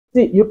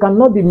See, you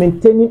cannot be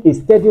maintaining a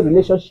steady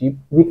relationship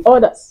with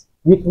others,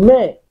 with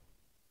men,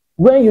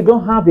 when you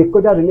don't have a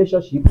cordial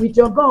relationship with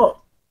your God.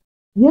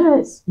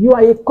 Yes, you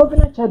are a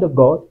covenant child of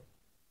God.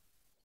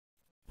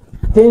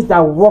 Things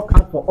that work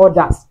out for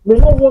others may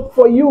not work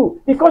for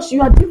you because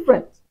you are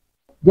different.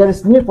 There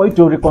is need for you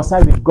to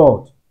reconcile with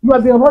God. You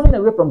have been running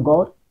away from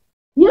God.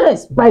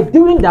 Yes, by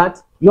doing that,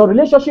 your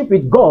relationship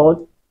with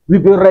God will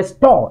be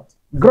restored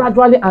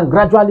gradually and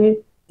gradually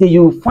till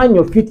you find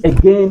your feet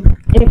again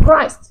in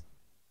Christ.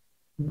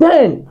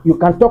 Then you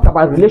can talk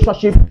about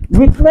relationship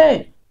with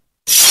men.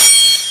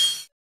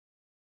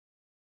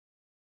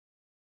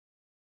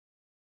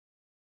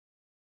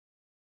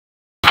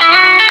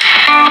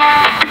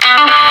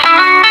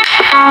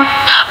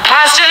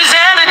 Pastor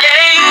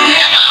ZEBEDEE,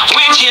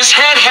 with his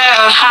head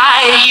held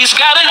high, he's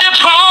got a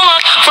diploma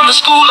from the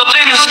school up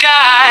in the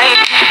sky.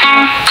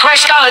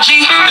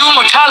 Christology,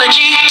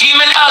 pneumatology,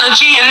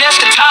 demonology, and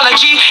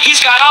eschatology.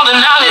 He's got all the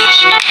knowledge.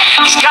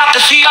 He's got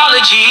the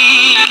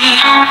theology.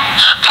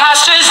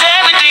 Pastor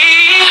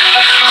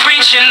ZEBEDEE,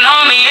 preaching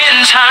on the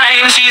end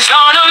times. He's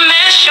on a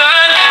mission,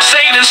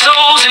 saving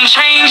souls and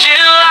changing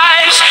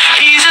lives.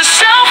 He's a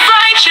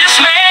self-righteous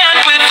man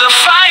with the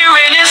fire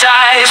in his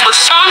eyes, but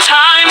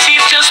sometimes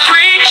he's just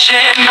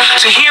preaching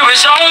to hear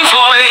his own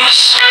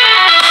voice.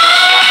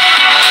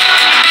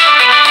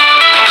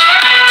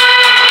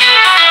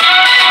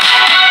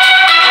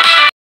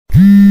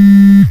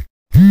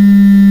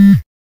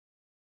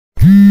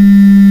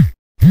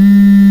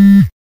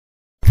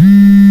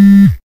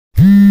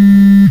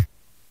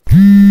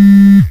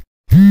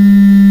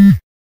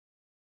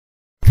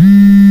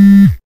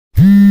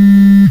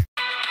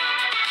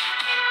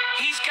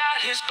 He's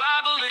got his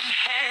Bible in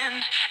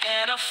hand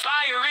and a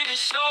fire in his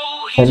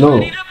soul. He's Hello.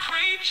 ready to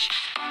preach,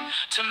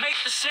 to make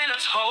the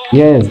sinners whole.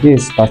 Yes,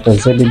 this is Pastor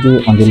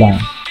ZEBEDEE on the line.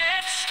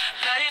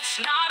 That it's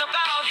not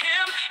about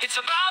him, it's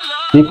about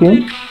love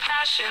Speaking. and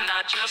compassion,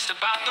 not just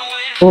about the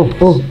win.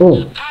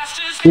 Oh,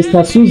 Pastor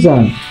Sister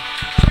Susan,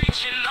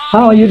 preaching on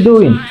how are you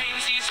doing?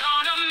 lines, he's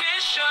on a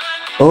mission.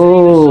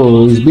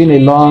 Oh, it's been a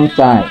long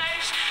time.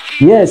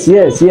 Yes.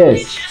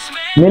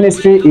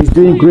 Ministry is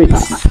doing great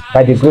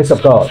by the grace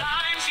of God.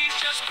 He's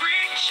just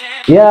preaching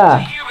Yeah,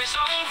 to hear his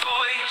own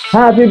voice.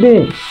 how have you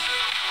been?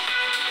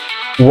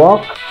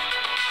 Work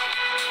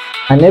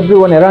and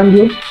everyone around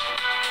you?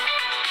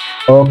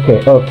 Okay.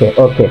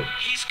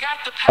 He's got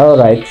the passion, All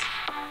right.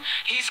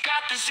 he's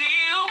got the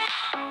zeal.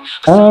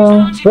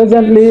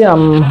 Presently,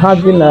 I'm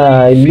having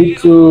a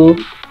little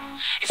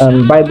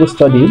Bible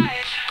study,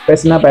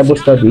 personal Bible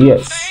study.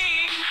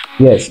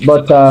 Yes.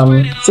 But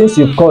since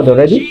you've called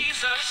already,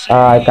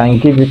 I can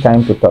give you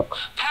time to talk.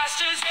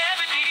 Pastor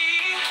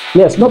ZEBEDEE,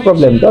 Yes, no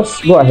problem.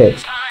 Just go ahead.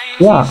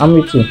 Yeah, I'm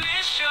with you.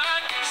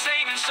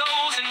 saving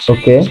souls and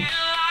Okay. changing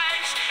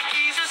lives.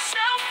 He's a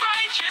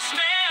self-righteous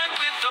man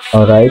with the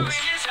All fire right. in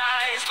his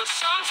eyes, but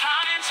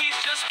sometimes he's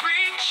just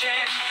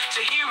preaching to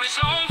hear his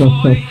own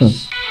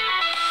voice.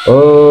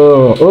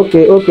 Oh,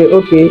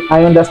 okay.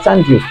 I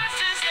understand you.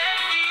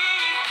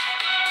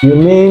 You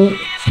mean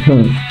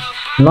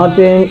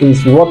nothing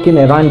is working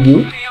around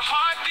you?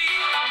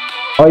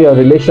 All your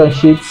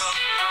relationships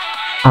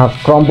have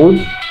crumbled,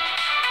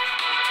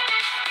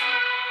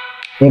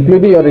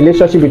 including your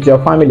relationship with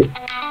your family.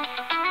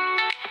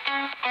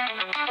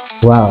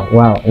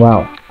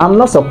 Wow. I'm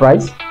not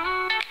surprised.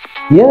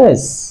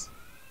 Yes,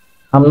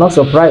 I'm not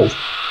surprised.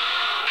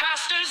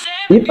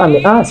 If I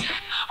may ask,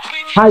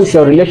 how is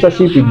your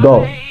relationship with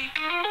God?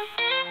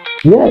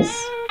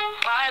 Yes,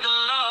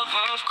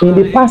 in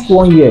the past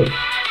 1 year,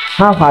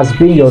 how has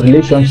been your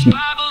relationship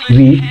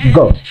with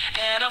God?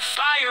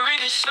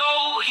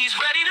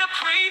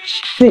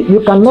 See,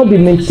 you cannot be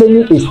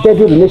maintaining a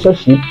steady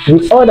relationship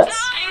with others,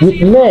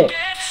 with men,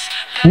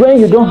 when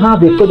you don't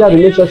have a cordial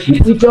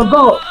relationship with your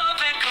God.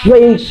 You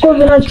are a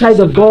covenant child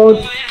of God,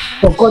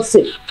 for God's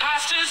sake.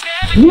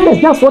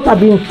 Yes, that's what I've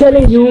been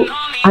telling you,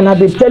 and I've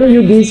been telling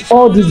you this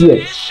all these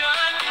years.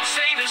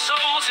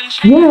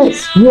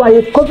 Yes, you are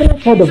a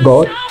covenant child of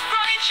God.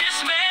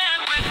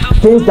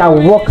 Things that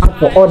work out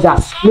for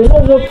others may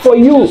not work for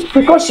you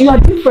because you are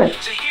different.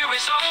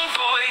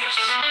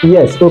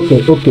 Yes,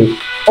 okay.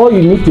 All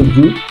you need to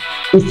do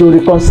is to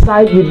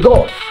reconcile with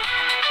God.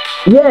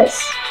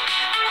 Yes,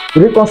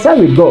 reconcile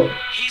with God.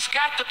 He's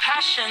got the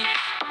passion.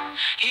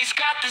 He's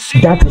got the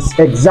zeal. That is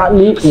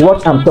exactly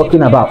what I'm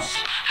talking about.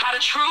 How to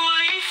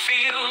truly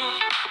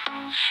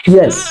feel.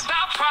 Yes.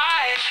 About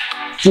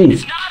pride. See,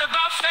 It's not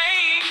about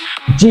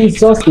fame.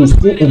 Jesus is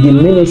still in the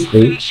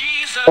ministry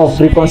of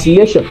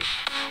reconciliation.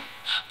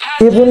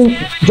 Even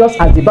just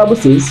as the Bible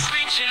says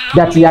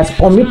that he has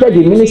committed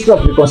the ministry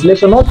of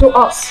reconciliation unto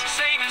us.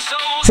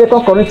 2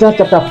 Corinthians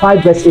chapter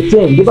 5 verse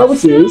 18. The Bible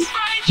says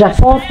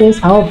that all things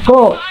are of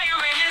God,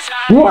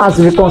 who has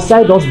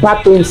reconciled us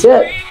back to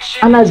himself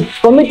and has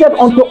committed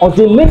unto us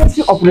the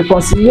ministry of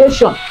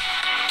reconciliation.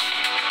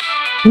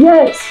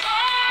 Yes.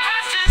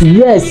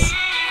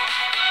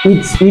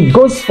 It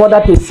goes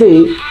further to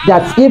say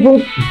that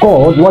even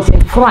God was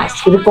in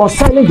Christ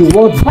reconciling the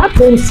world back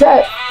to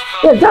himself.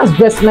 Yes, that's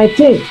verse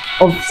 19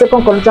 of 2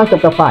 Corinthians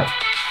chapter 5.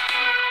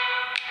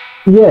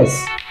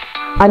 Yes.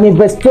 And in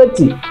verse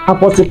 20,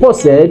 Apostle Paul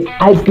said,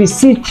 I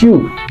beseech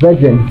you,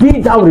 brethren,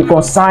 be thou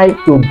reconciled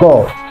to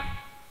God.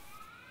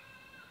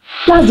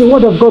 That's the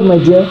word of God, my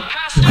dear.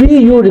 Be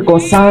you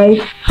reconciled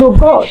to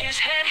God.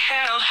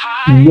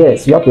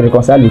 Yes, you have to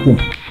reconcile with him.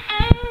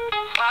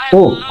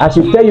 Oh, I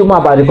should tell you more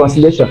about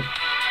reconciliation.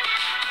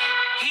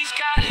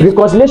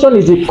 Reconciliation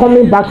is the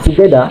coming back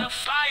together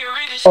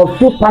of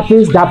two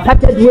parties that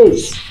parted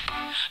ways.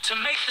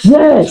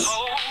 Yes.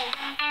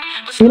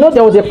 You know,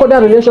 there was a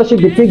cordial relationship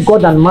between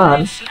God and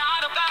man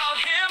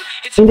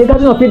in the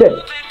Garden of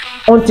Eden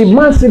until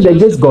man sinned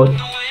against God,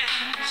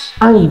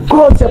 and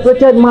God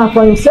separated man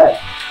from himself.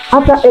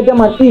 After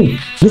Adam and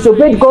Eve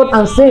disobeyed God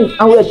and sinned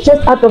and were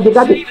chased out of the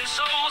garden,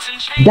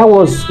 that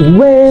was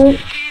when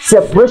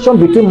separation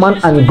between man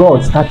and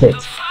God started.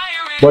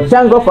 But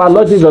thank God for our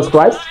Lord Jesus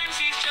Christ,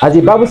 as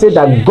the Bible says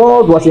that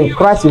God was in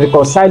Christ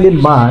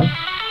reconciling man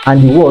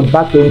and the world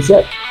back to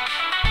himself.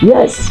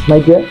 Yes, my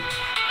dear,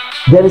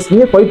 there is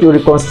need for you to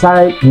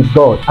reconcile with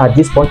God at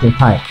this point in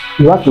time.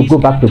 You have to go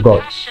back to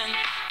God.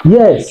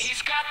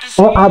 Yes.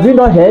 Or have you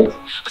not heard?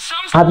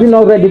 Have you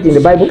not read it in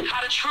the Bible?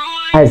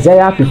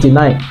 Isaiah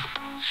 59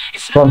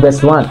 from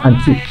verse 1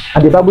 and 2.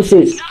 And the Bible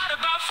says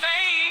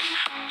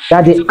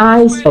that the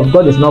eyes of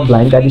God is not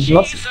blind, that he should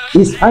not see.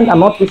 His hands are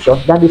not too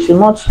short, that he should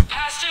not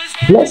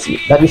bless you,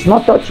 that he should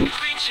not touch you.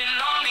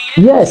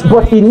 Yes,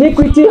 but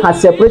iniquity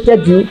has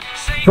separated you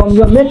from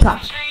your maker.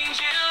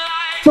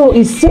 So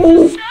it's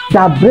sin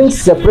that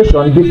brings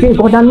separation between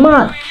God and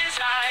man.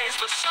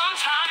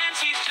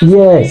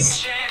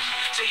 Yes,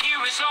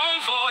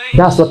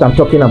 that's what I'm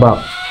talking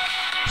about.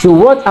 So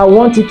what I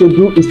want you to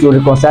do is to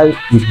reconcile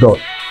with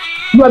God.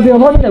 You have been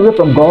running away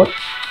from God.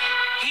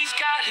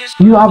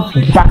 You have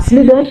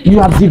backslidden. You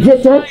have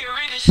deviated.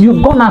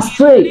 You've gone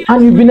astray,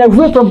 and you've been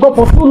away from God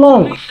for too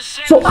long.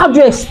 So how do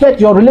you expect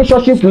your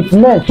relationship with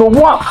men to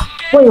work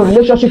when your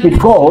relationship with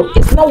God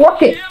is not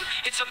working?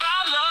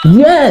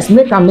 Yes,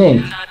 make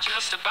amends.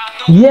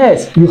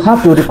 Yes, you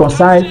have to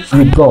reconcile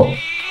with God.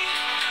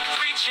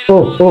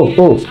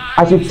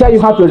 I should tell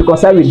you how to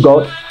reconcile with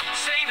God.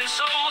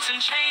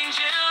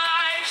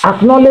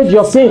 Acknowledge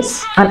your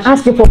sins and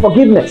ask him for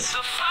forgiveness,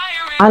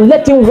 and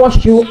let him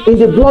wash you in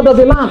the blood of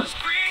the Lamb.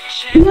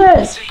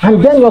 Yes,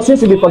 and then your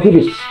sins will be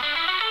forgiven.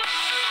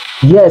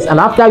 Yes, and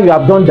after you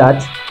have done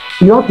that,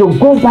 you have to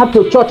go back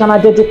to church and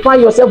identify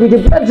yourself with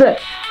the brethren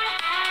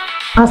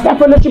and start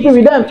fellowshipping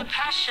with them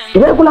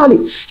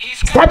regularly.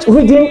 Start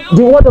reading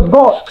the word of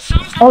God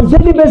on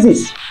daily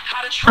basis.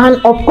 And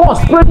of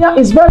course, prayer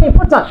is very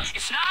important.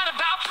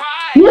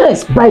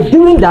 Yes, by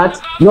doing that,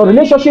 your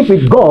relationship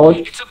with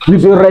God will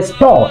be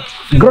restored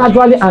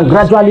gradually and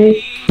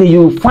gradually till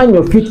you find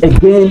your feet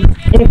again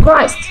in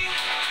Christ.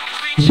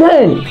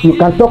 Then you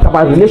can talk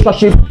about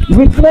relationship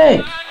with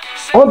men.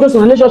 All those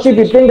relationships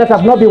with things that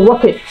have not been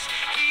working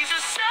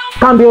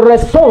can be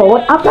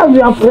restored after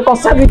you have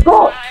reconciled with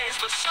God.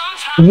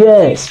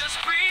 Yes,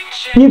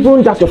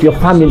 even that of your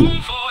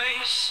family.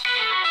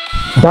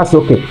 That's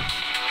okay.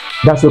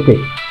 That's okay.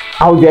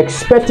 I'll be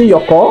expecting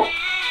your call,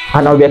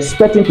 and I'll be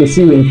expecting to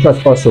see you in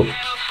church also.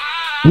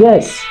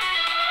 Yes.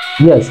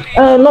 Yes.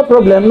 No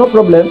problem. No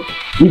problem.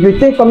 If you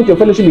think coming to a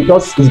fellowship with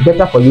us is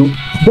better for you,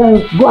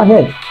 then go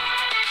ahead.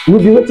 We'll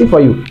be waiting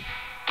for you.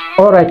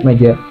 All right, my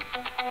dear.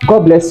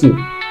 God bless you.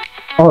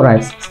 All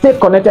right. Stay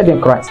connected in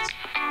Christ.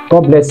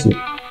 God bless you.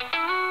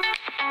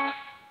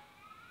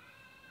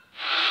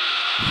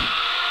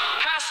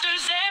 Pastor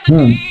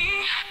ZEBEDEE.